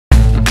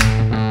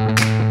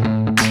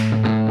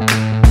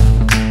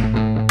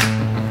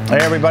Hey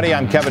everybody,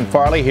 I'm Kevin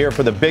Farley here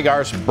for the Big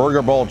Arse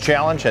Burger Bowl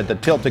Challenge at the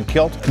Tilted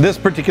Kilt. This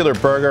particular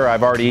burger,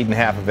 I've already eaten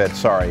half of it,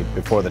 sorry,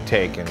 before the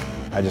take, and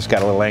I just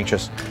got a little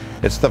anxious.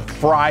 It's the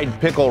fried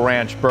pickle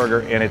ranch burger,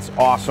 and it's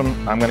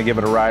awesome. I'm gonna give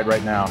it a ride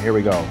right now. Here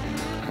we go.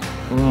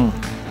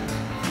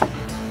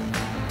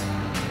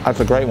 That's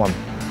a great one.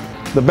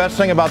 The best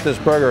thing about this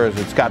burger is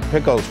it's got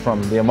pickles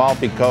from the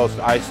Amalfi Coast,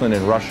 Iceland,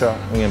 and Russia.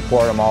 We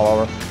import them all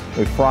over.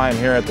 We fry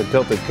them here at the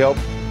Tilted Kilt,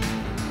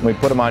 and we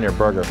put them on your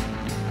burger.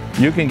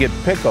 You can get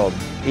pickled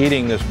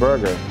eating this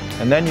burger,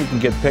 and then you can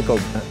get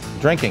pickled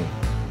drinking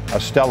a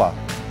Stella.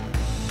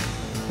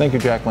 Thank you,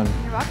 Jacqueline.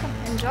 You're welcome.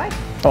 Enjoy.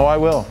 Oh, I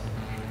will.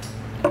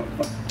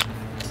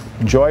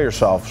 Enjoy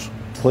yourselves,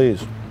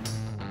 please.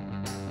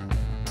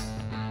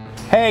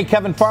 Hey,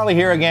 Kevin Farley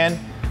here again.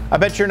 I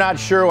bet you're not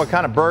sure what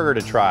kind of burger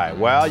to try.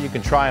 Well, you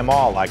can try them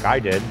all like I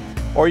did,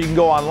 or you can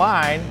go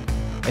online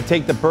and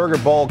take the Burger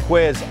Bowl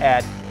quiz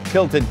at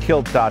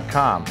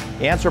tiltedkilt.com.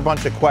 Answer a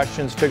bunch of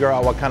questions, figure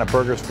out what kind of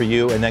burger's for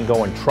you, and then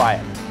go and try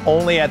it.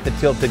 Only at the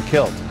Tilted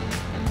Kilt,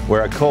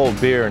 where a cold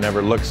beer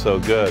never looks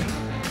so good.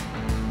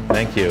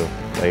 Thank you,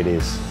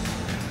 ladies.